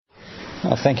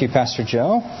Well, thank you, Pastor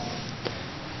Joe.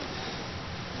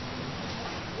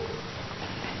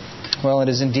 Well, it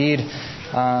is indeed.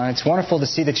 It's wonderful to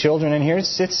see the children in here.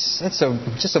 It's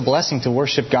just a blessing to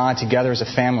worship God together as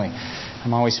a family.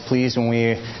 I'm always pleased when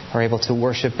we are able to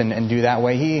worship and do that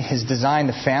way. He has designed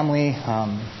the family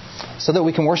so that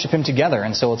we can worship Him together.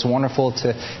 And so it's wonderful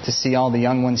to see all the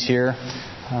young ones here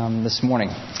this morning.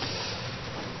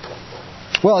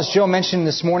 Well, as Joe mentioned,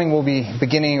 this morning we'll be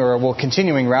continuing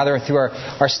through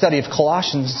our study of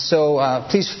Colossians. So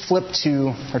please flip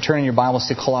to, or turn in your Bibles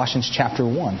to Colossians chapter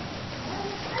 1.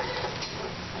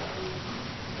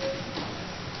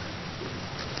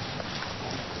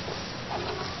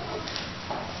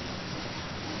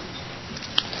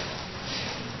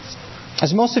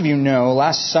 As most of you know,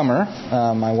 last summer,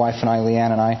 my wife and I,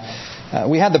 Leanne and I,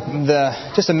 we had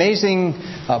the just amazing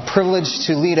privilege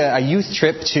to lead a youth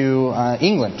trip to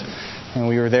England, and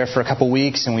we were there for a couple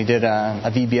weeks, and we did a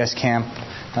VBS camp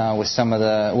with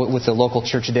the local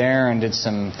church there, and did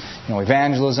some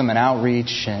evangelism and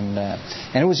outreach, and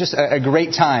it was just a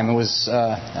great time. It was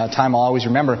a time I'll always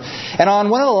remember. And on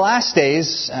one of the last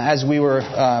days, as we were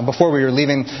before we were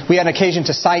leaving, we had an occasion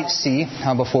to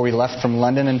sightsee before we left from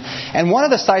London, and one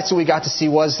of the sights that we got to see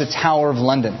was the Tower of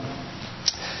London.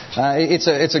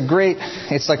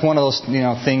 It's like one of those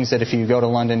things that if you go to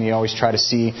London you always try to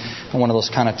see, one of those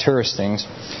kind of tourist things.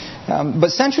 But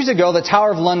centuries ago, the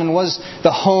Tower of London was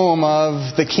the home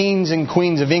of the kings and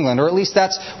queens of England, or at least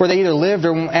that's where they either lived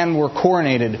and were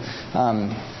coronated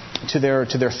to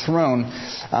their throne.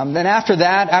 Then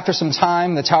after some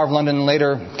time, the Tower of London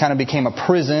later kind of became a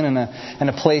prison and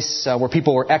a place where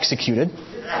people were executed.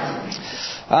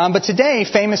 But today,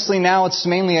 famously now, it's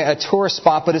mainly a tourist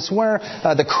spot, but it's where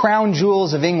the crown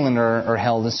jewels of England are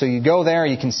held. And so you go there,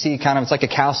 you can see it's like a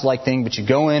castle-like thing, but you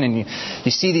go in and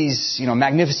you see these,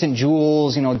 magnificent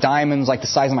jewels, diamonds like the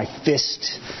size of my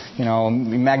fist,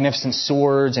 magnificent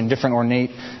swords and different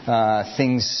ornate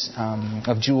things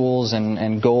of jewels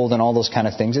and gold and all those kind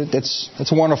of things.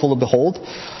 It's wonderful to behold.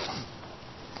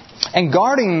 And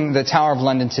guarding the Tower of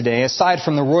London today, aside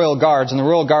from the Royal Guards, and the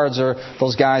Royal Guards are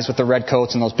those guys with the red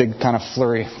coats and those big kind of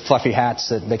fluffy hats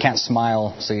that they can't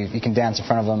smile, so you can dance in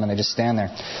front of them and they just stand there.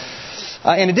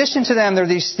 In addition to them,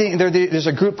 there's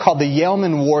a group called the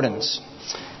Yeoman Wardens,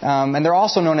 and they're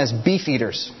also known as beef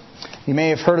eaters. You may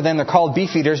have heard of them. They're called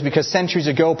beef eaters because centuries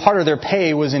ago, part of their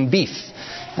pay was in beef,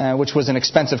 which was an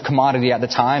expensive commodity at the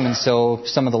time, and so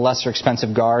some of the lesser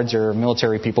expensive guards or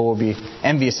military people will be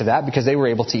envious of that because they were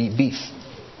able to eat beef.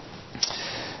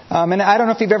 And I don't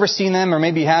know if you've ever seen them, or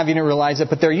maybe you have, you didn't realize it,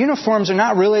 but their uniforms are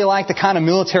not really like the kind of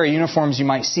military uniforms you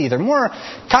might see. They're more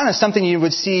kind of something you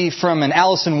would see from an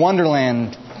Alice in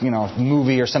Wonderland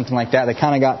movie or something like that. They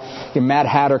kind of got your Mad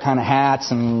Hatter kind of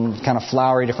hats and kind of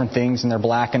flowery different things, and they're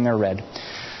black and they're red.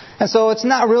 And so it's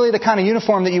not really the kind of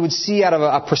uniform that you would see out of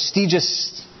a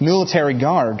prestigious military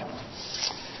guard.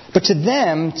 But to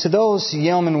them, to those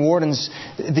Yeoman Wardens,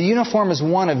 the uniform is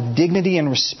one of dignity and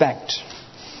respect.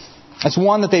 It's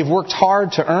one that they've worked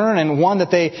hard to earn, and one that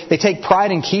they take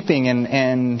pride in keeping,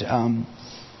 and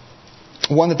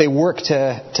one that they work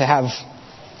to have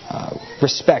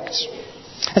respect.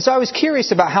 And so I was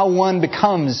curious about how one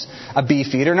becomes a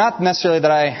beef eater. Not necessarily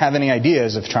that I have any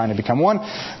ideas of trying to become one,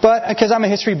 but because I'm a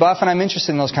history buff and I'm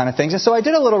interested in those kind of things. And so I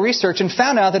did a little research and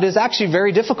found out that it is actually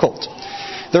very difficult.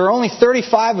 There are only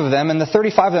 35 of them, and the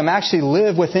 35 of them actually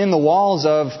live within the walls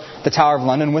of the Tower of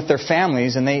London with their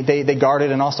families, and they guard it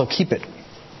and also keep it.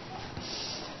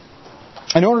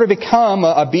 In order to become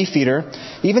a beef eater,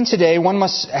 even today, one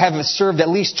must have served at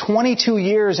least 22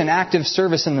 years in active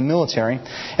service in the military,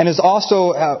 and has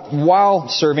also, while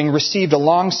serving, received a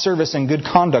long service and good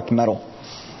conduct medal.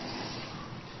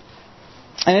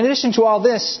 And in addition to all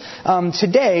this,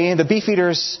 today, the beef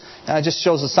eaters just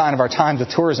shows a sign of our times with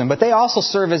tourism, but they also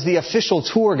serve as the official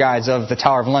tour guides of the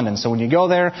Tower of London. So when you go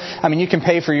there, you can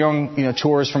pay for your own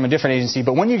tours from a different agency,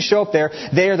 but when you show up there,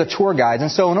 they are the tour guides.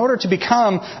 And so in order to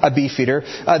become a beef eater,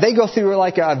 they go through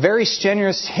like a very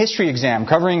strenuous history exam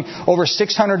covering over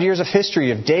 600 years of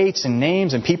history of dates and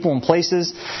names and people and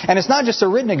places. And it's not just a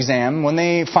written exam. When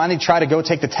they finally try to go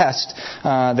take the test,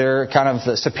 their kind of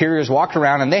the superiors walk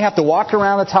around, and they have to walk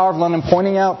around the Tower of London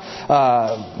pointing out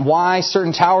why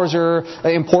certain towers are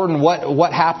important,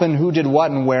 what happened, who did what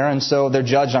and where, and so they're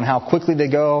judged on how quickly they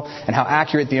go and how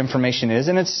accurate the information is.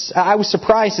 And I was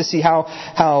surprised to see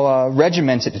how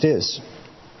regimented it is.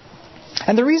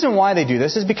 And the reason why they do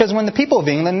this is because when the people of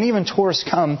England and even tourists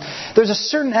come, there's a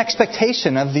certain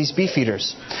expectation of these beef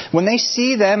eaters. When they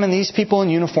see them and these people in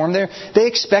uniform, they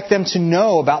expect them to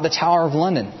know about the Tower of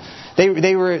London.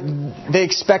 They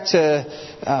expect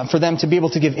for them to be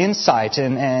able to give insight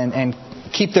and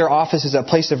keep their offices a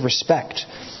place of respect.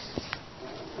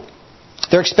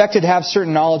 They're expected to have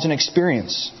certain knowledge and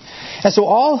experience. And so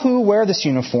all who wear this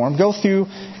uniform go through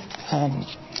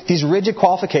these rigid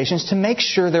qualifications to make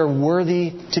sure they're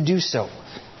worthy to do so.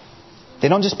 They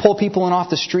don't just pull people in off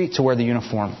the street to wear the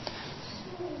uniform.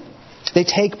 They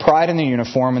take pride in the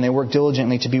uniform and they work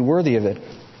diligently to be worthy of it.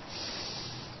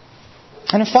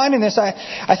 And in finding this,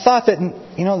 I thought that,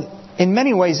 in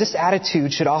many ways, this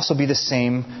attitude should also be the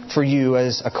same for you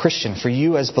as a Christian, for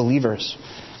you as believers.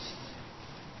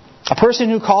 A person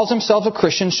who calls himself a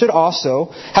Christian should also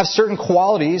have certain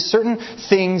qualities, certain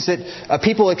things that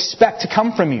people expect to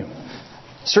come from you.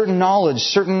 Certain knowledge,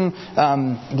 certain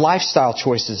lifestyle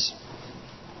choices.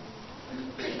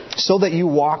 So that you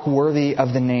walk worthy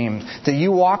of the name. That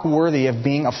you walk worthy of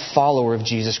being a follower of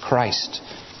Jesus Christ.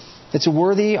 It's a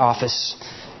worthy office.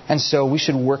 And so we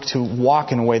should work to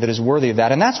walk in a way that is worthy of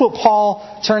that. And that's what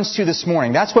Paul turns to this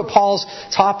morning. That's what Paul's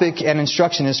topic and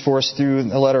instruction is for us through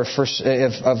the letter of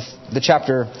the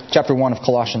chapter 1 of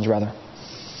Colossians, rather.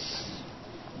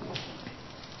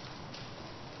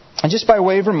 And just by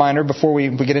way of reminder, before we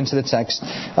get into the text,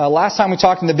 last time we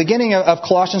talked in the beginning of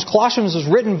Colossians, Colossians was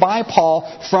written by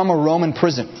Paul from a Roman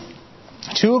prison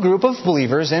to a group of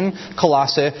believers in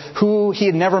Colossae who he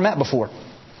had never met before.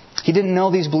 He didn't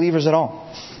know these believers at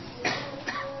all.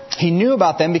 He knew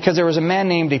about them because there was a man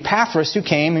named Epaphras who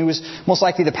came. He was most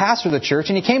likely the pastor of the church.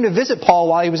 And he came to visit Paul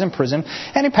while he was in prison.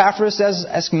 And Epaphras,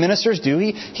 as ministers do,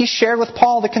 he shared with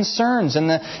Paul the concerns and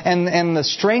the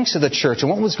strengths of the church and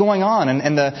what was going on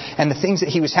and the things that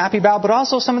he was happy about, but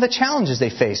also some of the challenges they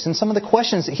faced and some of the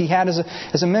questions that he had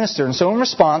as a minister. And so in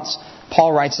response,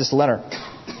 Paul writes this letter.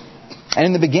 And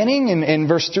in the beginning, in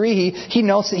verse 3, he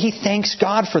notes that he thanks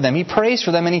God for them. He prays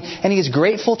for them, and he is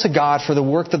grateful to God for the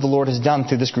work that the Lord has done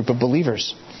through this group of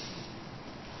believers.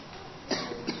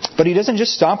 But he doesn't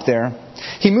just stop there.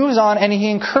 He moves on and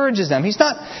he encourages them.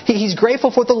 He's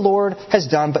grateful for what the Lord has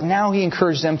done, but now he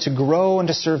encourages them to grow and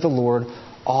to serve the Lord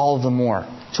all the more.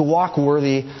 To walk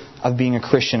worthy of being a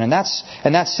Christian. And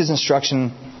that's his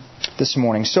instruction this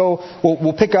morning. So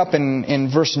we'll pick up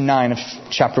in verse 9 of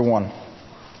chapter 1.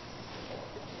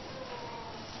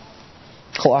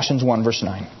 Colossians 1, verse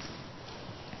 9.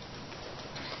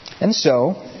 And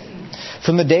so,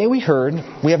 from the day we heard,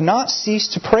 we have not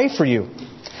ceased to pray for you,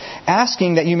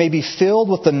 asking that you may be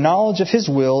filled with the knowledge of His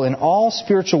will in all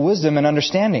spiritual wisdom and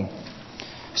understanding,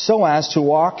 so as to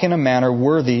walk in a manner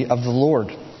worthy of the Lord,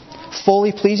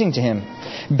 fully pleasing to Him,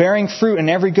 bearing fruit in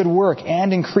every good work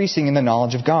and increasing in the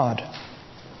knowledge of God.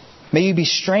 May you be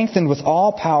strengthened with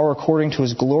all power according to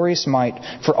His glorious might,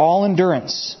 for all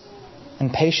endurance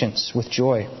and patience with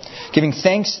joy, giving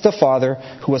thanks to the Father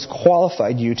who has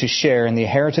qualified you to share in the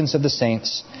inheritance of the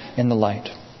saints in the light.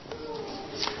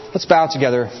 Let's bow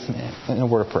together in a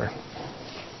word of prayer.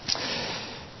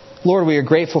 Lord, we are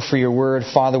grateful for your word.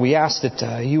 Father, we ask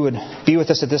that you would be with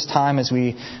us at this time as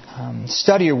we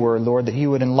study your word, Lord, that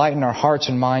you would enlighten our hearts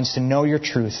and minds to know your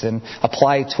truth and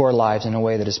apply it to our lives in a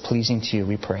way that is pleasing to you,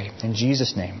 we pray. In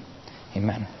Jesus' name,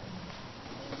 amen.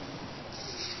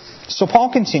 So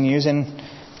Paul continues and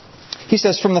he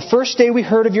says, from the first day we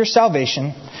heard of your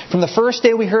salvation, from the first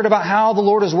day we heard about how the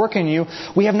Lord is working in you,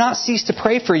 we have not ceased to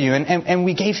pray for you and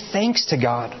we gave thanks to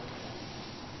God.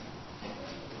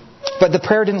 But the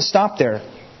prayer didn't stop there.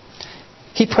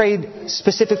 He prayed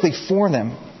specifically for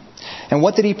them. And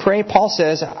what did he pray? Paul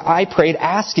says, I prayed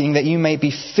asking that you may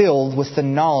be filled with the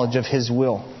knowledge of His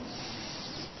will.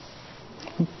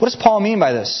 What does Paul mean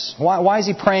by this? Why is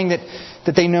he praying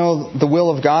that they know the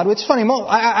will of God? It's funny.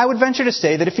 I would venture to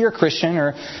say that if you're a Christian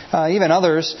or even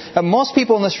others, most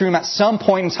people in this room at some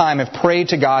point in time have prayed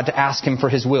to God to ask Him for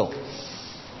His will.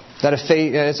 Is that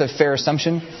a fair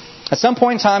assumption? At some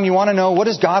point in time, you want to know, what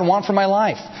does God want for my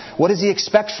life? What does He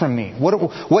expect from me?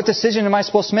 What decision am I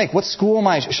supposed to make? What school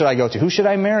should I go to? Who should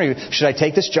I marry? Should I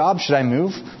take this job? Should I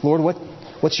move? Lord,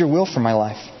 what's your will for my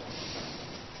life?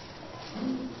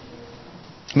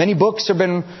 Many books have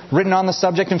been written on the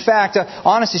subject. In fact,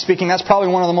 honestly speaking, that's probably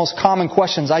one of the most common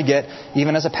questions I get,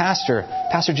 even as a pastor.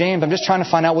 Pastor James, I'm just trying to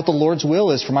find out what the Lord's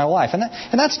will is for my life. And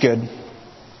that's good.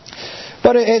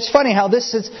 But it's funny how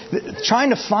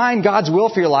trying to find God's will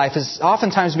for your life has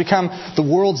oftentimes become the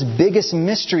world's biggest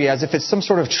mystery, as if it's some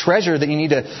sort of treasure that you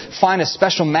need to find a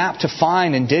special map to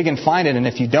find and dig and find it. And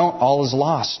if you don't, all is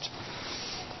lost.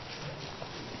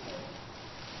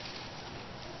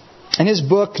 In his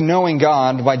book, Knowing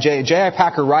God, by J.I.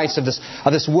 Packer writes of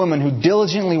this woman who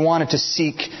diligently wanted to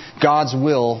seek God's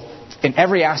will in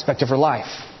every aspect of her life.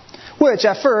 Which,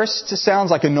 at first,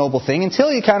 sounds like a noble thing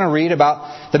until you kind of read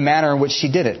about the manner in which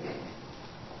she did it.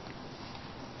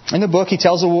 In the book, he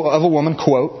tells of a woman,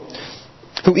 quote,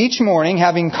 who each morning,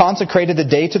 having consecrated the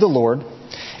day to the Lord,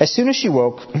 as soon as she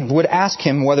woke, would ask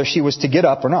him whether she was to get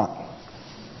up or not,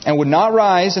 and would not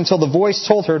rise until the voice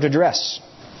told her to dress.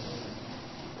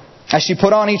 As she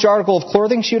put on each article of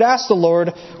clothing, she would ask the Lord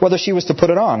whether she was to put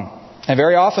it on. And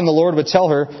very often the Lord would tell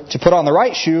her to put on the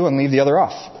right shoe and leave the other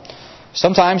off.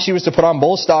 Sometimes she was to put on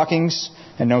both stockings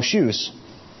and no shoes,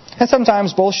 and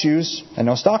sometimes both shoes and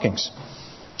no stockings.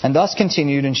 And thus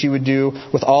continued, and she would do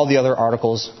with all the other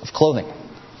articles of clothing.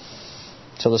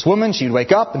 So this woman, she'd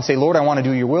wake up and say, Lord, I want to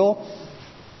do your will.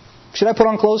 Should I put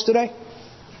on clothes today?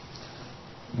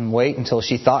 And wait until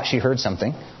she thought she heard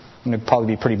something. And it'd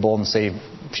probably be pretty bold and say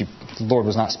the Lord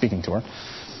was not speaking to her.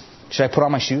 Should I put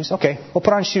on my shoes? Okay, we'll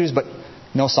put on shoes, but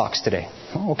no socks today.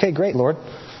 Oh, okay, great, Lord.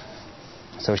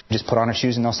 So she just put on her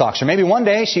shoes and no socks. Or maybe one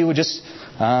day she would just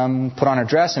put on her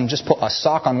dress and just put a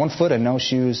sock on one foot and no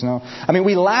shoes. No. I mean,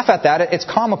 we laugh at that. It's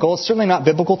comical. It's certainly not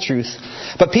biblical truth.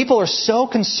 But people are so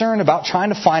concerned about trying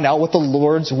to find out what the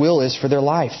Lord's will is for their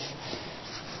life.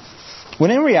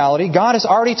 When in reality, God has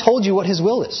already told you what His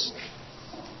will is.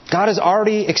 God has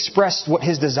already expressed what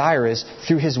His desire is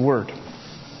through His Word.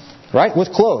 Right?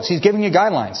 With clothes. He's giving you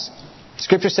guidelines.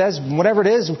 Scripture says, whatever it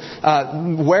is,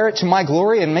 wear it to my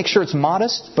glory and make sure it's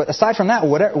modest. But aside from that,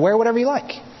 wear whatever you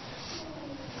like.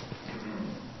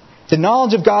 The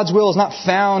knowledge of God's will is not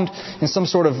found in some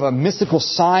sort of a mystical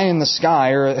sign in the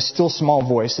sky or a still small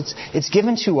voice. It's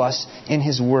given to us in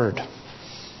His Word.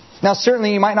 Now,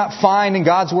 certainly you might not find in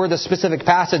God's Word a specific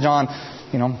passage on,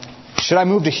 should I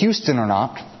move to Houston or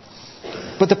not?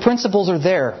 But the principles are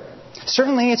there.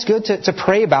 Certainly it's good to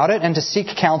pray about it and to seek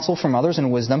counsel from others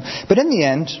and wisdom. But in the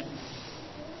end,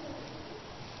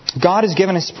 God has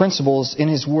given His principles in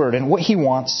His Word. And what He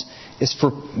wants is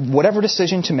for whatever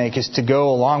decision to make is to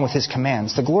go along with His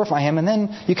commands, to glorify Him, and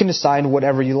then you can decide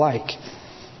whatever you like.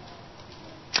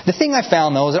 The thing I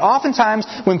found, though, is that oftentimes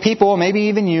when people, maybe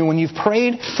even you, when you've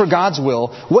prayed for God's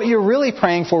will, what you're really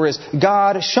praying for is,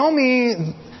 God, show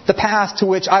me the path to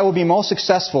which I will be most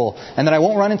successful, and that I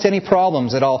won't run into any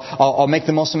problems, that I'll make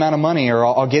the most amount of money, or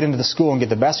I'll get into the school and get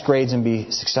the best grades and be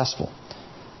successful.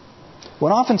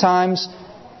 When oftentimes,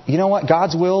 you know what,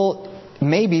 God's will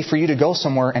may be for you to go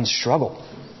somewhere and struggle.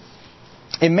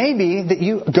 It may be that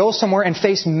you go somewhere and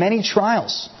face many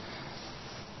trials.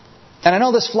 And I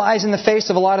know this flies in the face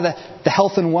of a lot of the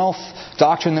health and wealth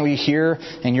doctrine that we hear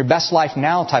and your best life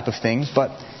now type of things,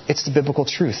 but it's the biblical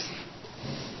truth.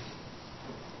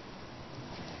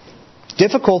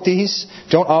 Difficulties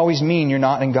don't always mean you're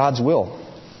not in God's will.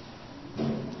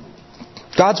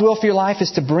 God's will for your life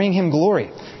is to bring Him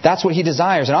glory. That's what He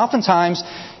desires. And oftentimes,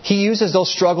 He uses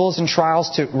those struggles and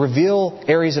trials to reveal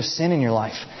areas of sin in your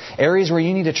life. Areas where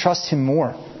you need to trust Him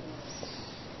more.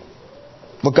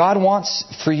 What God wants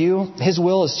for you, His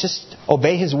will, is just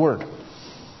obey His Word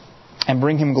and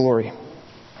bring Him glory.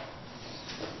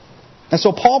 And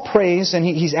so Paul prays, and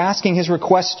he's asking his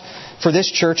request for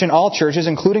this church and all churches,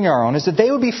 including our own, is that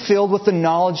they would be filled with the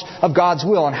knowledge of God's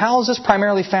will. And how is this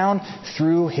primarily found?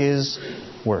 Through His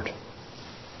Word.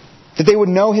 That they would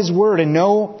know His Word and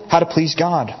know how to please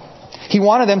God. He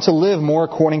wanted them to live more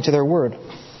according to their Word.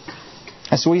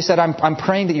 And so He said, I'm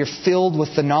praying that you're filled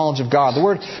with the knowledge of God. The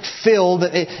word filled,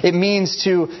 it means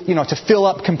to fill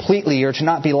up completely or to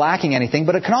not be lacking anything.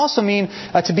 But it can also mean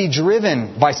to be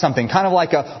driven by something. Kind of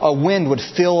like a wind would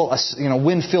fill,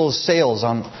 wind fills sails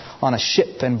on a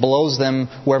ship and blows them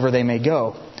wherever they may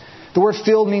go. The word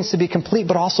filled means to be complete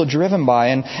but also driven by.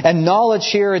 And knowledge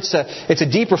here, it's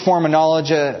a deeper form of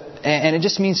knowledge. And it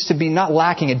just means to be not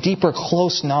lacking, a deeper,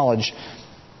 close knowledge.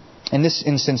 In this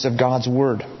instance of God's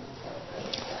Word.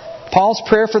 Paul's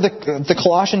prayer for the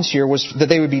Colossians here was that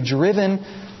they would be driven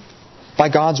by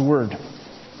God's Word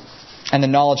and the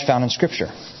knowledge found in Scripture.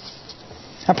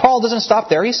 And Paul doesn't stop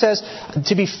there. He says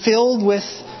to be filled with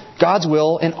God's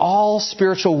will in all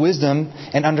spiritual wisdom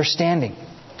and understanding.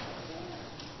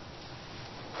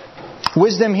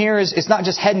 Wisdom here is not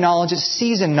just head knowledge, it's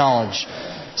seasoned knowledge.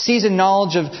 Seasoned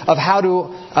knowledge of how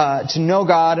to know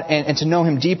God and to know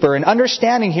Him deeper. And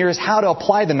understanding here is how to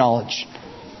apply the knowledge.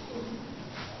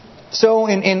 So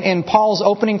in Paul's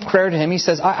opening prayer to him, he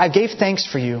says, I gave thanks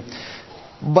for you,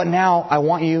 but now I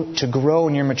want you to grow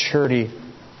in your maturity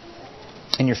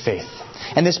in your faith.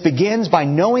 And this begins by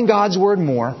knowing God's Word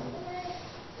more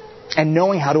and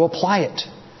knowing how to apply it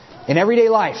in everyday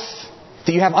life.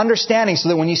 That you have understanding so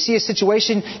that when you see a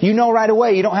situation, you know right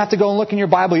away. You don't have to go and look in your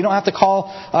Bible. You don't have to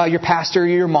call your pastor or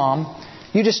your mom.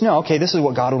 You just know, okay, this is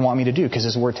what God would want me to do because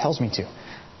His Word tells me to.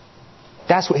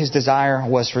 That's what His desire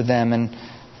was for them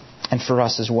and for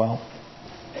us as well.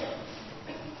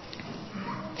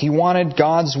 He wanted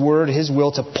God's Word, His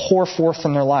will, to pour forth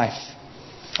from their life.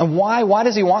 And why? Why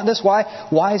does he want this?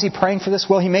 Why is he praying for this?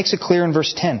 Well, he makes it clear in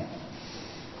verse 10.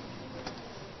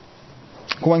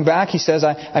 Going back, he says,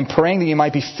 I'm praying that you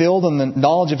might be filled in the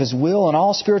knowledge of His will and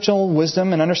all spiritual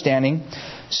wisdom and understanding,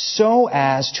 so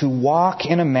as to walk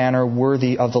in a manner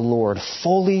worthy of the Lord,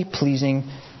 fully pleasing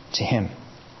to Him.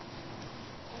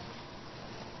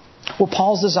 What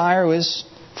Paul's desire is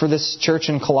for this church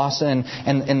in Colossae,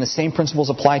 and the same principles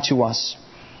apply to us,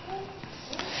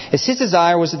 is his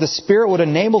desire was that the Spirit would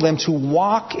enable them to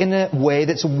walk in a way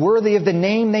that's worthy of the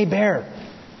name they bear.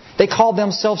 They called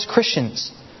themselves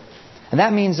Christians. And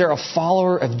that means they're a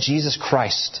follower of Jesus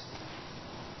Christ.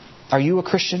 Are you a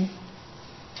Christian?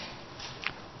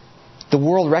 The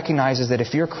world recognizes that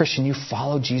if you're a Christian, you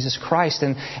follow Jesus Christ.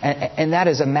 And that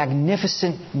is a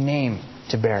magnificent name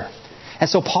to bear. And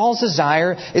so Paul's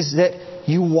desire is that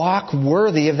you walk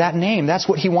worthy of that name. That's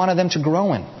what he wanted them to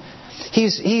grow in.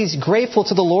 He's grateful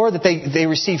to the Lord that they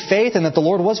received faith and that the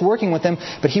Lord was working with them,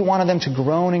 but he wanted them to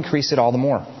grow and increase it all the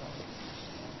more.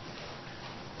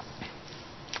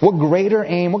 What greater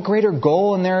aim, what greater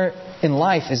goal in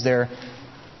life is there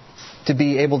to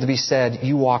be able to be said,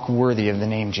 you walk worthy of the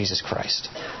name Jesus Christ?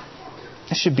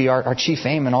 That should be our chief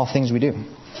aim in all things we do.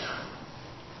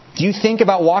 Do you think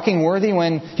about walking worthy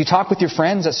when you talk with your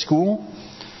friends at school?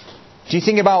 Do you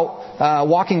think about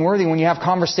walking worthy when you have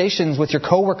conversations with your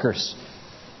coworkers?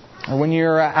 Or when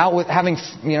you're out with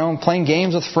playing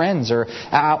games with friends, or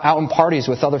out in parties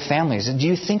with other families? Do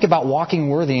you think about walking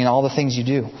worthy in all the things you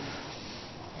do?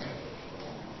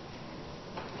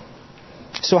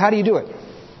 So how do you do it?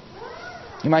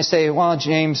 You might say, well,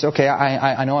 James, okay,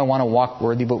 I know I want to walk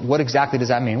worthy, but what exactly does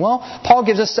that mean? Well, Paul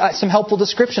gives us some helpful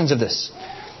descriptions of this.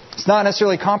 It's not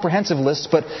necessarily a comprehensive list,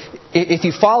 but if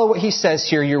you follow what he says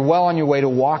here, you're well on your way to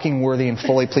walking worthy and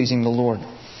fully pleasing the Lord.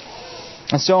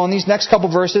 And so in these next couple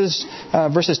verses,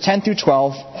 verses 10 through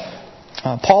 12,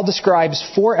 Paul describes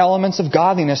 4 elements of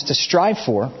godliness to strive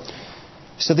for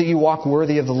so that you walk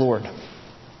worthy of the Lord.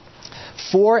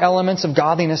 4 elements of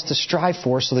godliness to strive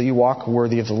for so that you walk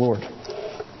worthy of the Lord.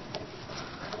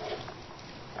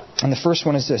 And the first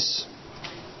one is this: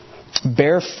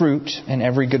 bear fruit in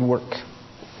every good work.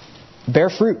 Bear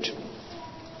fruit.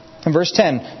 In verse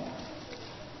 10,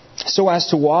 so as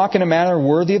to walk in a manner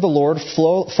worthy of the Lord,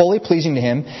 fully pleasing to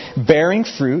Him, bearing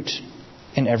fruit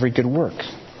in every good work.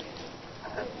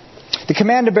 The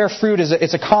command to bear fruit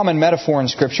it's a common metaphor in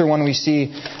Scripture, one we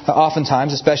see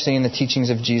oftentimes, especially in the teachings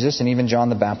of Jesus and even John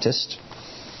the Baptist.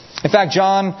 In fact,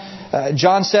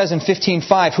 John says in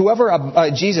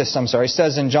 15:5, Jesus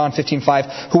says in John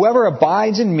 15:5, whoever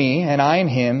abides in me and I in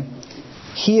him,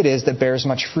 he it is that bears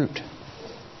much fruit.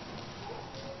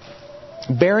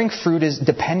 Bearing fruit is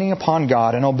depending upon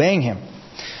God and obeying Him.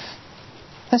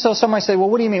 And so some might say, well,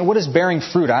 what do you mean? What is bearing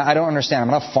fruit? I don't understand. I'm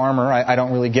not a farmer. I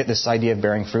don't really get this idea of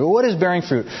bearing fruit. What is bearing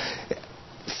fruit?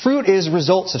 Fruit is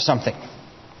results of something.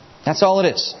 That's all it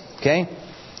is. Okay?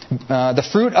 The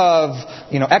fruit of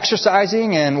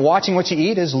exercising and watching what you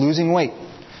eat is losing weight.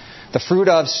 The fruit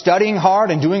of studying hard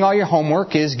and doing all your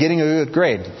homework is getting a good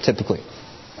grade, typically.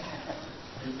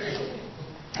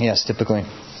 Yes, typically.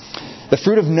 The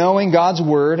fruit of knowing God's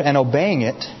Word and obeying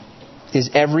it is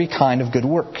every kind of good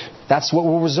work. That's what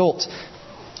will result.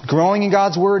 Growing in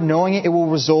God's Word, knowing it will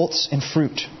result in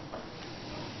fruit.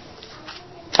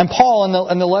 And Paul,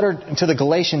 in the letter to the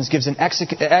Galatians, gives an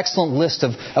excellent list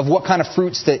of what kind of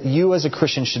fruits that you as a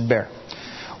Christian should bear.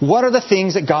 What are the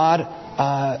things that God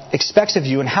expects of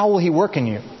you, and how will He work in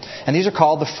you? And these are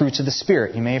called the fruits of the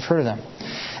Spirit. You may have heard of them.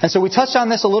 And so we touched on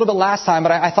this a little bit last time,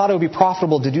 but I thought it would be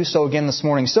profitable to do so again this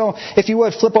morning. So if you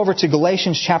would, flip over to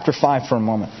Galatians chapter 5 for a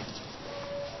moment.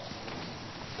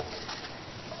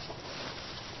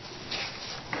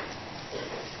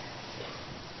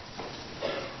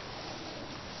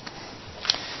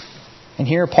 And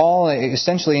here Paul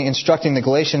essentially instructing the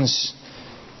Galatians,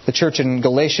 the church in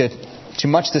Galatia, to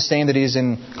much the same that he is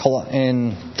in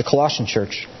the Colossian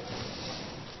church.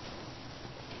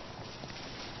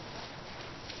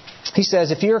 He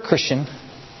says, if you're a Christian,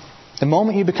 the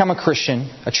moment you become a Christian,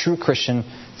 a true Christian,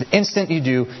 the instant you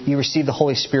do, you receive the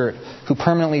Holy Spirit who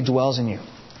permanently dwells in you.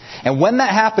 And when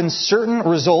that happens, certain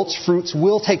results, fruits,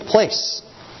 will take place.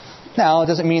 Now, it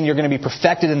doesn't mean you're going to be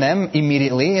perfected in them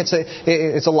immediately.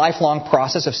 It's a lifelong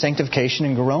process of sanctification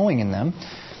and growing in them.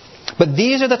 But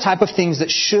these are the type of things that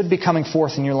should be coming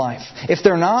forth in your life. If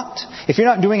you're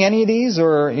not doing any of these,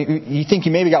 or you think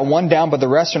you maybe got one down, but the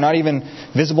rest are not even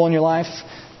visible in your life,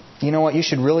 you know what? You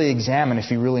should really examine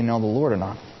if you really know the Lord or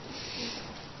not.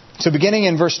 So beginning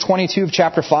in verse 22 of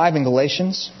chapter 5 in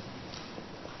Galatians,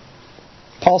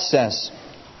 Paul says,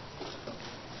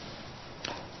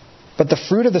 but the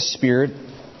fruit of the Spirit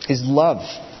is love,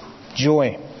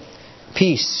 joy,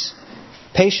 peace,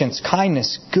 patience,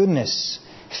 kindness, goodness,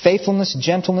 faithfulness,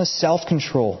 gentleness,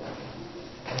 self-control.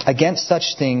 Against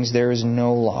such things there is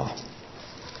no law.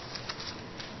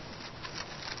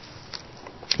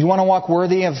 You want to walk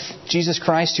worthy of Jesus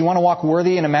Christ? You want to walk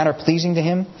worthy in a manner pleasing to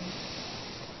Him?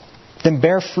 Then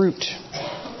bear fruit.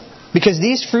 Because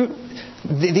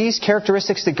these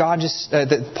characteristics that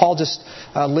that Paul just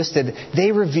listed,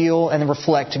 they reveal and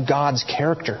reflect God's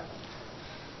character.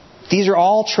 These are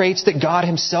all traits that God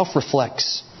Himself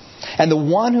reflects. And the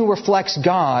one who reflects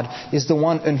God is the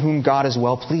one in whom God is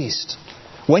well pleased.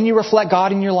 When you reflect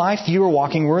God in your life, you are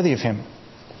walking worthy of Him.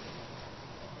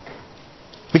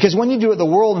 Because when you do it, the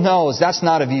world knows that's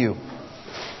not of you.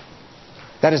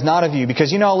 That is not of you.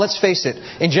 Because, let's face it.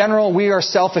 In general, we are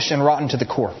selfish and rotten to the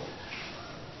core.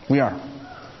 We are.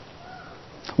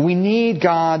 We need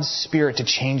God's Spirit to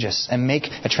change us and make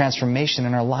a transformation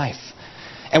in our life.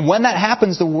 And when that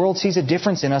happens, the world sees a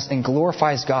difference in us and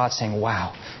glorifies God, saying,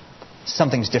 wow,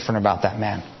 something's different about that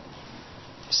man.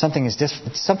 Something's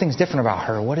different about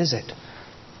her. What is it?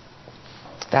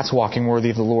 That's walking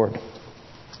worthy of the Lord.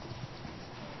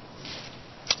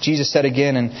 Jesus said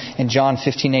again in John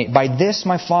 15:8, "By this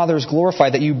my Father is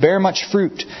glorified, that you bear much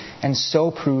fruit, and so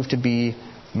prove to be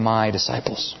my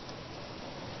disciples."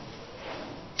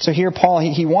 So here Paul,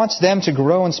 he wants them to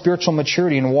grow in spiritual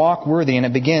maturity and walk worthy, and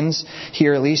it begins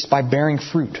here at least by bearing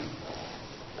fruit.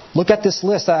 Look at this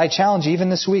list. I challenge you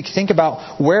even this week, think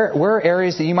about where are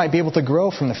areas that you might be able to grow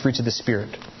from the fruits of the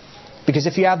Spirit. Because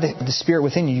if you have the Spirit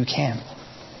within you, you can.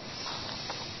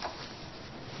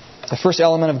 The first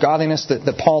element of godliness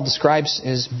that Paul describes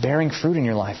is bearing fruit in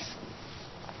your life.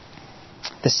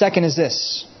 The second is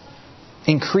this: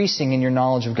 increasing in your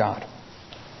knowledge of God.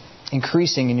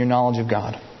 Increasing in your knowledge of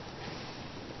God.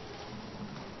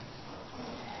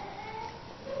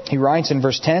 He writes in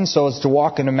verse 10, so as to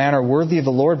walk in a manner worthy of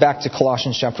the Lord, back to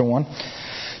Colossians chapter 1.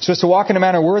 So as to walk in a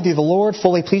manner worthy of the Lord,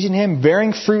 fully pleasing Him,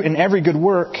 bearing fruit in every good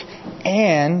work,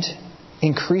 and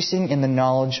increasing in the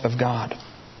knowledge of God.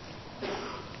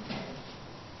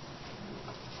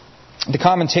 The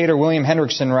commentator William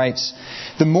Hendrickson writes,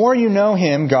 "The more you know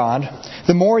Him, God,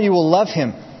 the more you will love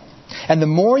Him. And the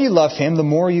more you love Him, the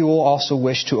more you will also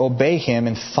wish to obey Him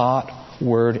in thought,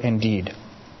 word, and deed."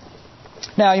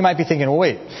 Now, you might be thinking, well,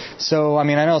 wait. So, I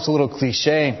know it's a little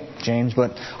cliche, James,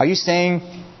 but are you saying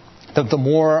that the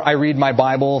more I read my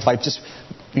Bible, if I just,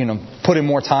 put in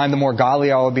more time, the more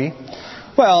godly I will be?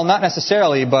 Well, not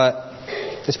necessarily, but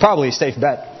it's probably a safe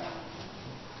bet.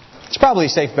 It's probably a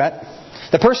safe bet.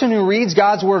 The person who reads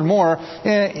God's Word more,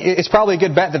 it's probably a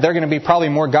good bet that they're going to be probably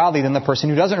more godly than the person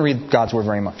who doesn't read God's Word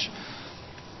very much.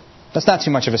 That's not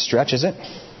too much of a stretch, is it?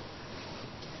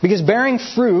 Because bearing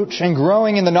fruit and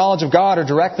growing in the knowledge of God are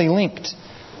directly linked.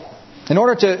 In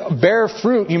order to bear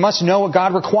fruit, you must know what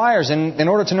God requires. And in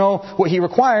order to know what He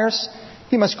requires,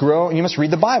 you must grow and you must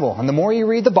read the Bible. And the more you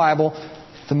read the Bible,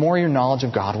 the more your knowledge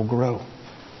of God will grow.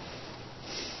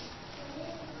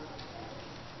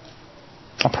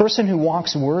 A person who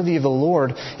walks worthy of the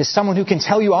Lord is someone who can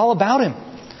tell you all about Him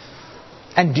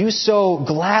and do so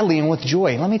gladly and with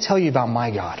joy. Let me tell you about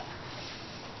my God.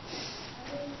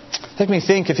 Let me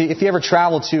think, if you ever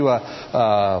travel to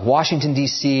Washington,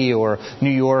 D.C. or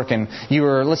New York, and you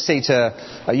were, let's say,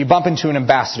 you bump into an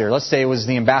ambassador. Let's say it was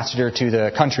the ambassador to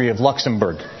the country of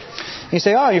Luxembourg. And you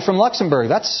say, "Oh, you're from Luxembourg.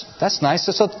 That's nice.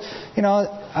 So tell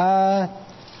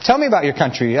me about your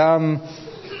country.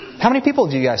 How many people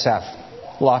do you guys have?"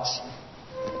 "Lots."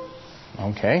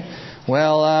 "Okay.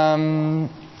 Well,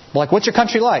 what's your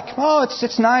country like?" "Oh,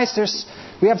 it's nice.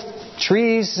 We have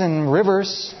trees and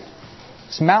rivers.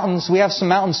 Some mountains. We have some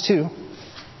mountains too."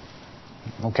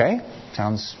 "Okay.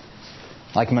 Sounds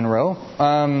like Monroe.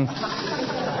 How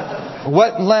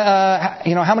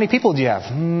many people do you have?"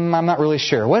 "I'm not really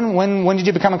sure." When did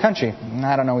you become a country?"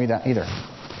 "I don't know either."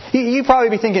 You'd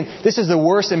probably be thinking, this is the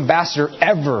worst ambassador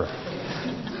ever.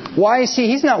 Why is he?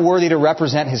 He's not worthy to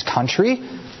represent his country.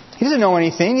 He doesn't know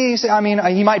anything.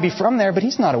 He might be from there, but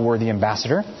he's not a worthy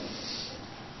ambassador.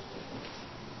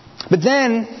 But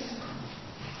then,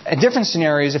 a different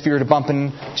scenario is if you were to bump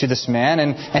into this man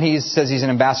and he says he's an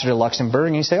ambassador to Luxembourg,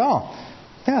 and you say, "Oh,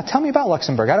 yeah, tell me about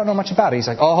Luxembourg. I don't know much about it." He's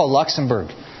like, "Oh,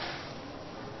 Luxembourg.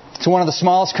 It's one of the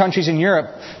smallest countries in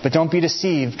Europe, but don't be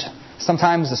deceived.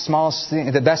 Sometimes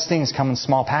the best things come in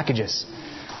small packages.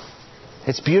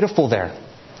 It's beautiful there.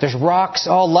 There's rocks,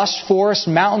 lush forests,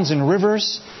 mountains, and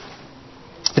rivers.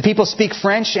 The people speak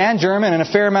French and German and a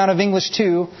fair amount of English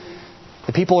too.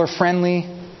 The people are friendly.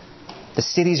 The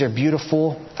cities are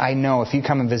beautiful. I know if you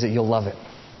come and visit, you'll love it."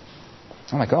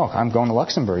 I'm like, "Oh, I'm going to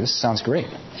Luxembourg. This sounds great."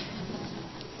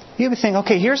 You would think,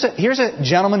 okay, here's a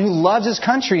gentleman who loves his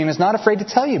country and is not afraid to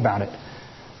tell you about it.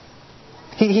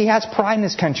 He has pride in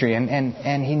his country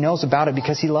and he knows about it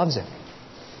because he loves it.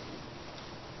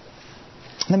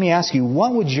 Let me ask you,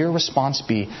 what would your response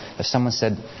be if someone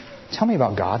said, tell me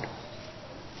about God?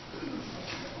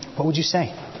 What would you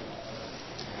say?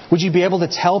 Would you be able to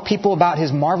tell people about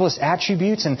His marvelous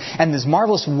attributes and His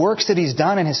marvelous works that He's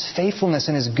done and His faithfulness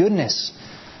and His goodness?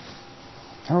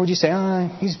 Or would you say,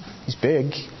 he's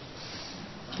big.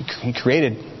 He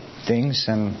created things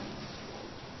and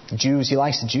Jews, He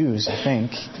likes the Jews, I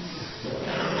think.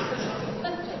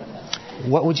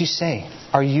 What would you say?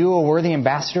 Are you a worthy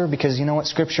ambassador? Because you know what?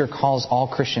 Scripture calls all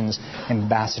Christians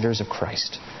ambassadors of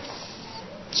Christ.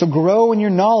 So grow in your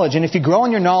knowledge. And if you grow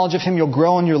in your knowledge of Him, you'll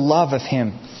grow in your love of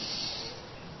Him.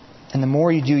 And the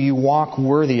more you do, you walk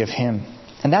worthy of Him.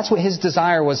 And that's what His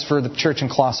desire was for the church in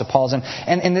Colossae, Paul's.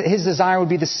 And His desire would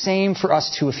be the same for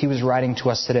us too if He was writing to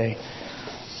us today.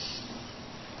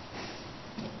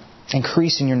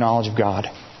 Increase in your knowledge of God.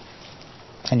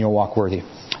 And you'll walk worthy.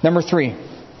 Number 3.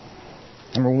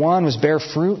 Number 1 was bear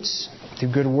fruits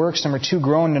through good works. Number 2,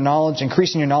 grow in your knowledge,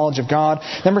 increase in your knowledge of God.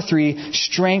 Number 3,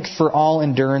 strength for all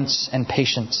endurance and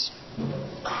patience.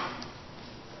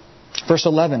 Verse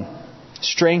 11,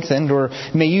 strengthened, or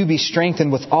may you be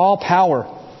strengthened with all power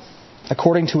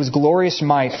according to His glorious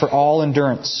might for all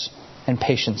endurance and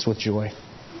patience with joy.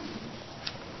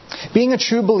 Being a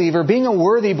true believer, being a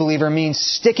worthy believer means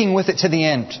sticking with it to the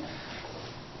end.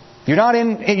 You're not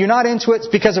into it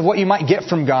because of what you might get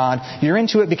from God. You're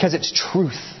into it because it's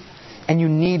truth. And you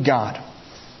need God.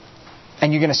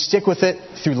 And you're going to stick with it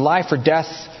through life or death,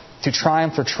 through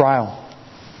triumph or trial.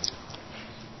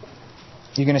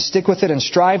 You're going to stick with it and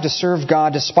strive to serve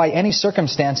God despite any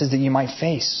circumstances that you might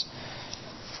face.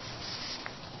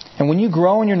 And when you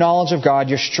grow in your knowledge of God,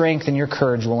 your strength and your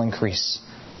courage will increase.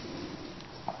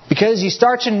 Because you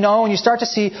start to know and you start to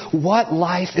see what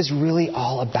life is really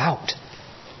all about.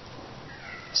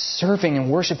 Serving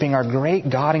and worshiping our great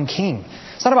God and King.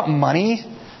 It's not about money.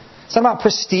 It's not about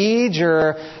prestige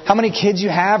or how many kids you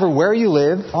have or where you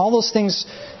live. All those things,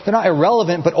 they're not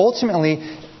irrelevant, but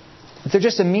ultimately they're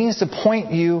just a means to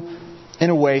point you in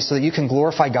a way so that you can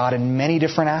glorify God in many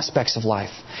different aspects of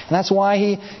life. And that's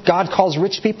why God calls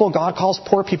rich people, God calls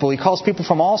poor people. He calls people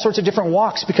from all sorts of different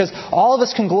walks because all of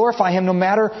us can glorify Him no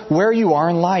matter where you are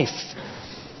in life.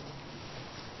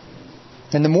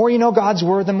 And the more you know God's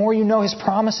Word, the more you know His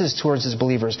promises towards His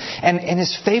believers. And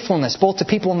His faithfulness, both to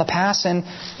people in the past and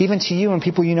even to you and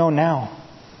people you know now.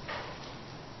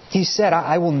 He said,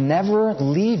 I will never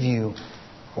leave you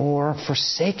or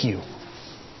forsake you.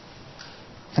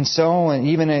 And so, and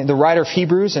even the writer of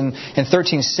Hebrews in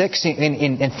 13:6,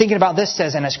 in thinking about this,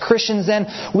 says, and as Christians then,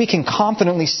 we can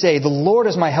confidently say, the Lord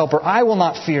is my helper, I will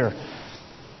not fear.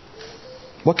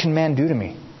 What can man do to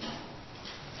me?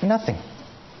 Nothing.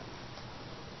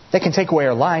 They can take away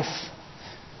our life,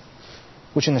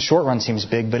 which in the short run seems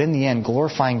big, but in the end,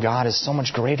 glorifying God is so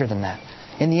much greater than that.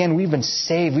 In the end, we've been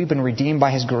saved, we've been redeemed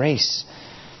by His grace.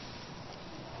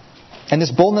 And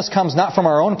this boldness comes not from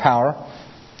our own power,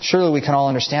 surely we can all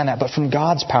understand that, but from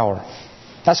God's power.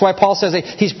 That's why Paul says that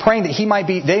he's praying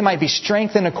that they might be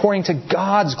strengthened according to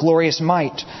God's glorious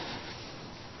might.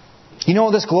 You know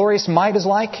what this glorious might is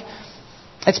like?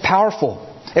 It's powerful.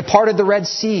 It parted the Red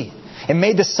Sea. It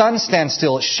made the sun stand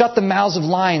still. It shut the mouths of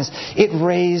lions. It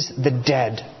raised the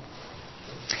dead.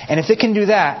 And if it can do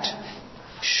that,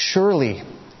 surely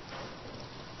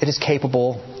it is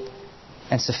capable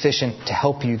and sufficient to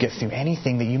help you get through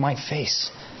anything that you might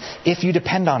face. If you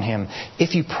depend on Him.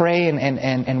 If you pray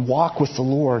and walk with the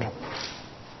Lord.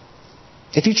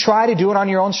 If you try to do it on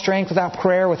your own strength without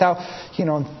prayer, without,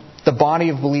 the body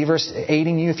of believers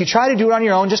aiding you. If you try to do it on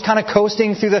your own, just kind of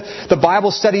coasting through the Bible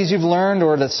studies you've learned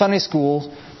or the Sunday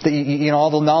school, that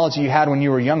all the knowledge that you had when you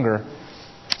were younger,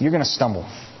 you're going to stumble.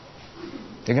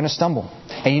 You're going to stumble.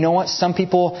 And you know what? Some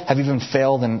people have even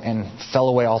failed and fell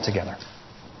away altogether.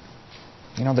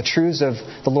 The truths of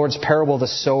the Lord's parable of the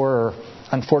sower are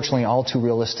unfortunately all too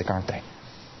realistic, aren't they?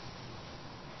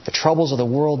 The troubles of the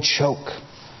world choke.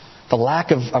 The lack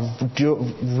of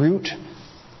root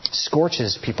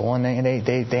scorches people, and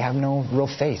they have no real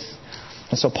faith.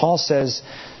 And so Paul says,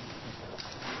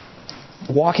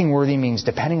 walking worthy means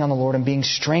depending on the Lord and being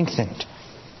strengthened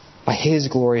by His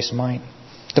glorious might.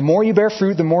 The more you bear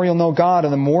fruit, the more you'll know God,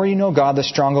 and the more you know God, the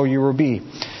stronger you will be.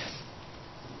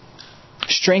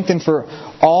 Strengthened for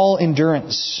all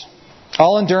endurance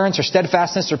All endurance or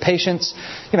steadfastness or patience.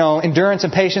 Endurance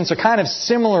and patience are kind of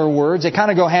similar words. They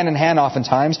kind of go hand in hand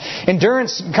oftentimes.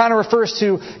 Endurance kind of refers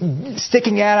to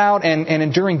sticking it out and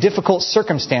enduring difficult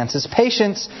circumstances.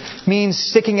 Patience means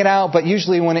sticking it out, but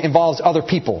usually when it involves other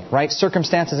people, right?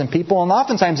 Circumstances and people. And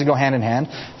oftentimes they go hand in hand,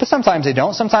 but sometimes they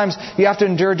don't. Sometimes you have to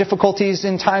endure difficulties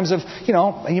in times of,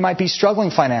 you might be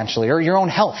struggling financially or your own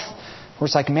health. Where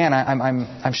it's like, man,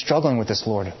 I'm struggling with this,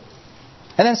 Lord.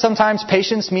 And then sometimes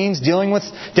patience means dealing with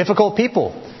difficult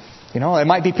people. It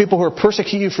might be people who are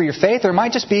persecuting you for your faith, or it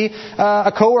might just be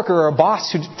a coworker or a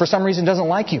boss who for some reason doesn't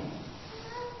like you.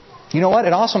 You know what?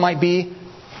 It also might be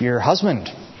your husband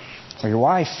or your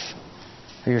wife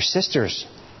or your sisters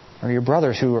or your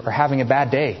brothers who are having a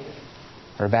bad day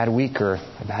or a bad week or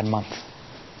a bad month.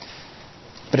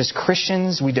 But as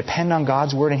Christians, we depend on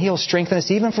God's Word, and He'll strengthen us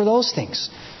even for those things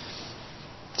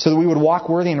so that we would walk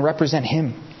worthy and represent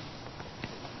Him.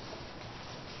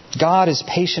 God is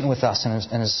patient with us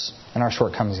in our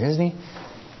shortcomings, isn't He?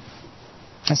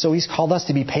 And so He's called us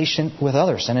to be patient with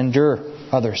others and endure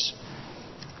others.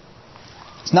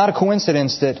 It's not a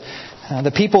coincidence that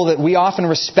the people that we often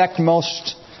respect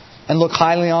most and look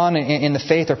highly on in the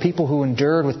faith are people who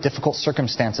endured with difficult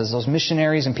circumstances. Those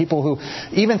missionaries and people who,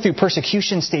 even through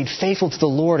persecution, stayed faithful to the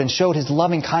Lord and showed His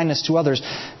loving kindness to others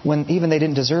when even they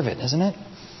didn't deserve it, isn't it?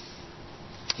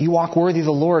 You walk worthy of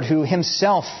the Lord, who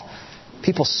Himself,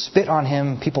 people spit on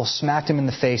Him, people smacked Him in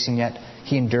the face, and yet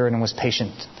He endured and was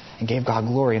patient and gave God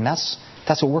glory. And that's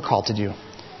what we're called to do.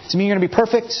 Does it mean you're going to be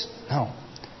perfect? No.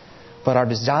 But our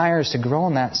desire is to grow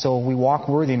in that so we walk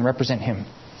worthy and represent Him.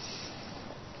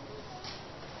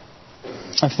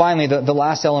 And finally, the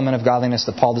last element of godliness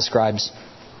that Paul describes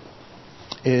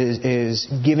is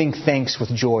giving thanks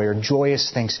with joy, or joyous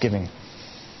thanksgiving.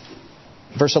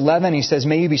 Verse 11, he says,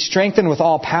 "May you be strengthened with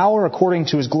all power according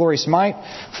to His glorious might,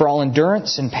 for all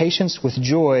endurance and patience with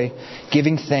joy,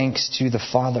 giving thanks to the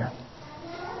Father."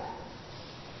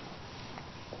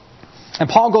 And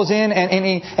Paul goes in and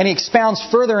he expounds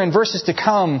further in verses to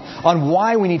come on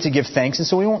why we need to give thanks. And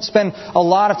so we won't spend a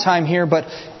lot of time here, but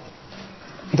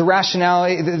the rationale,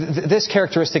 this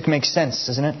characteristic makes sense,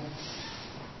 doesn't it?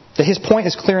 That his point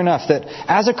is clear enough that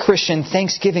as a Christian,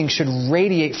 thanksgiving should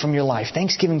radiate from your life.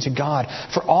 Thanksgiving to God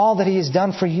for all that He has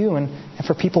done for you and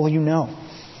for people you know.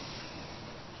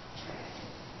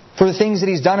 For the things that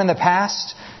He's done in the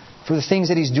past, for the things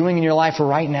that He's doing in your life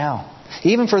right now.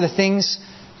 Even for the things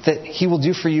that He will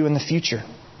do for you in the future.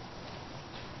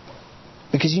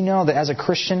 Because you know that as a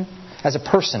Christian, as a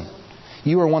person,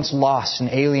 you were once lost and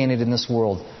alienated in this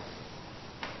world.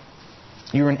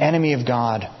 You were an enemy of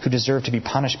God who deserved to be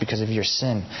punished because of your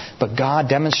sin. But God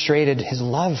demonstrated His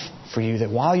love for you, that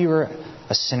while you were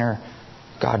a sinner,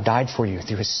 God died for you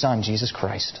through His Son, Jesus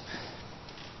Christ.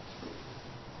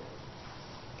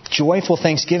 Joyful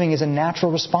thanksgiving is a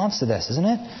natural response to this, isn't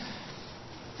it?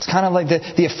 It's kind of like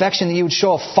the affection that you would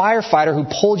show a firefighter who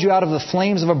pulled you out of the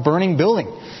flames of a burning building.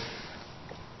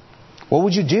 What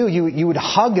would you do? You would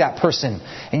hug that person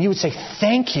and you would say,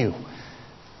 "Thank you.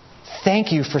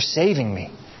 Thank you for saving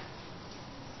me."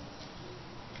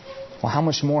 Well, how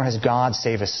much more has God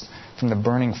saved us from the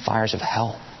burning fires of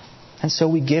hell? And so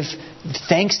we give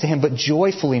thanks to Him, but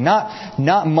joyfully, not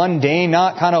mundane,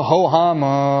 not kind of ho-hum,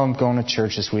 I'm going to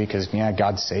church this week because,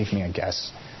 God saved me, I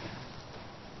guess.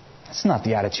 That's not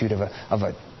the attitude of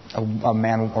a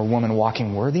man or woman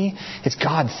walking worthy. It's,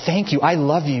 "God, thank you. I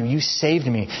love you. You saved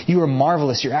me. You are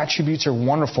marvelous. Your attributes are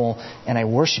wonderful, and I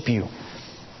worship you."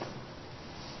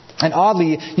 And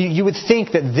oddly, you would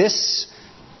think that this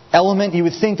element, you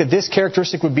would think that this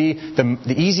characteristic would be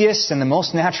the easiest and the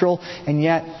most natural, and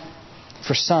yet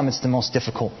for some it's the most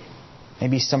difficult.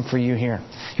 Maybe some for you here.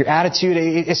 Your attitude,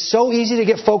 it's so easy to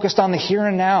get focused on the here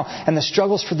and now and the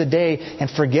struggles for the day and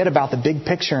forget about the big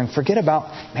picture and forget about,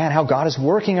 how God is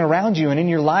working around you and in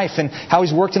your life and how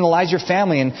He's worked in the lives of your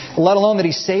family, and let alone that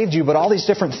He saved you, but all these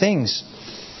different things.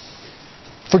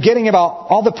 Forgetting about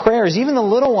all the prayers, even the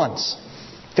little ones,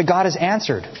 that God has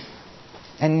answered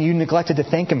and you neglected to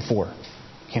thank Him for.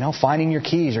 Finding your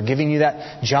keys or giving you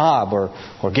that job or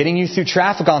getting you through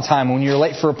traffic on time when you're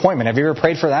late for an appointment. Have you ever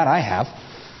prayed for that? I have.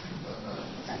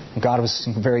 God was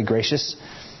very gracious.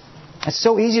 It's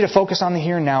so easy to focus on the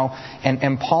here and now.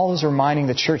 And Paul is reminding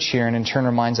the church here, and in turn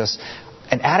reminds us,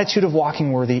 an attitude of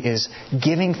walking worthy is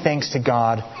giving thanks to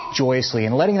God joyously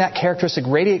and letting that characteristic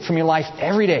radiate from your life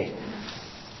every day.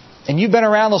 And you've been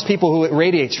around those people who it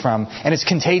radiates from, and it's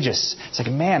contagious. It's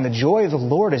like, man, the joy of the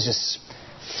Lord is just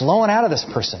flowing out of this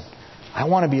person. I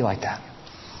want to be like that.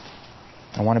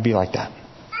 I want to be like that.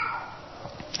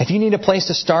 If you need a place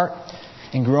to start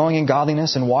in growing in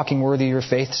godliness and walking worthy of your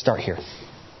faith, start here.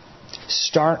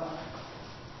 Start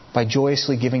by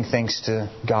joyously giving thanks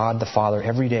to God the Father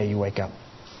every day you wake up.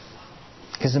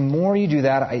 Because the more you do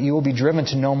that, you will be driven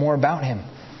to know more about Him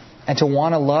and to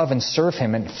want to love and serve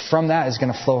Him. And from that is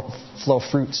going to flow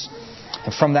fruits.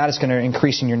 And from that is going to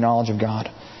increase in your knowledge of God.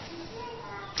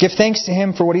 Give thanks to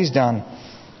Him for what He's done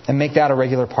and make that a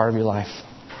regular part of your life.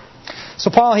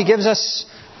 So Paul, he gives us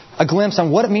a glimpse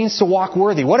on what it means to walk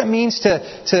worthy, what it means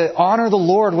to honor the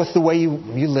Lord with the way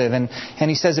you live. And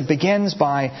he says it begins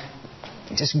by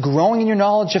just growing in your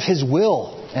knowledge of His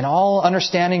will and all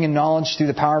understanding and knowledge through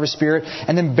the power of His Spirit,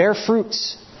 and then bear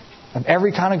fruits of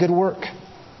every kind of good work.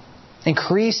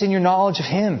 Increase in your knowledge of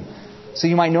Him so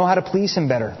you might know how to please Him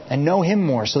better and know Him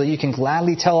more so that you can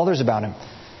gladly tell others about Him.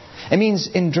 It means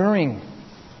enduring,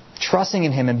 trusting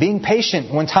in Him, and being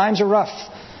patient when times are rough.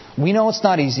 We know it's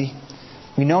not easy.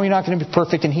 We know you're not going to be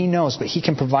perfect, and He knows, but He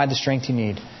can provide the strength you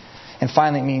need. And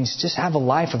finally, it means just have a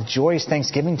life of joyous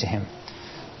thanksgiving to Him.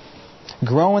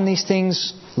 Grow in these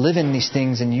things, live in these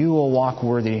things, and you will walk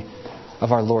worthy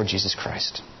of our Lord Jesus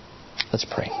Christ. Let's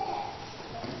pray.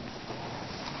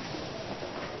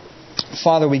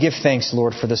 Father, we give thanks,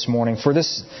 Lord, for this morning, for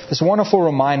this wonderful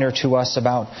reminder to us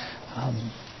about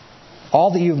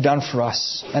all that You've done for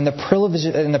us and the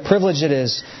privilege it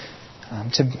is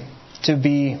to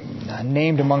be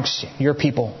named amongst Your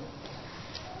people.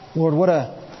 Lord, what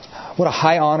a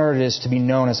high honor it is to be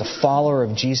known as a follower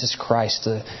of Jesus Christ,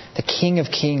 the King of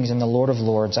Kings and the Lord of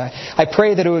Lords. I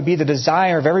pray that it would be the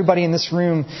desire of everybody in this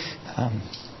room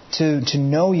to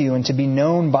know You and to be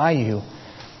known by You,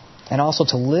 and also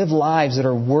to live lives that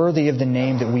are worthy of the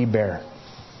name that we bear.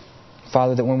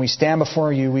 Father, that when we stand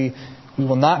before You, we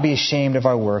will not be ashamed of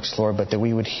our works, Lord, but that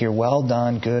we would hear, "Well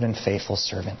done, good and faithful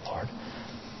servant," Lord.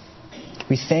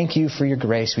 We thank You for Your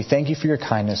grace. We thank You for Your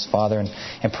kindness, Father,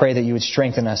 and pray that You would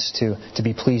strengthen us to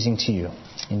be pleasing to You.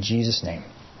 In Jesus' name,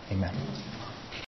 amen.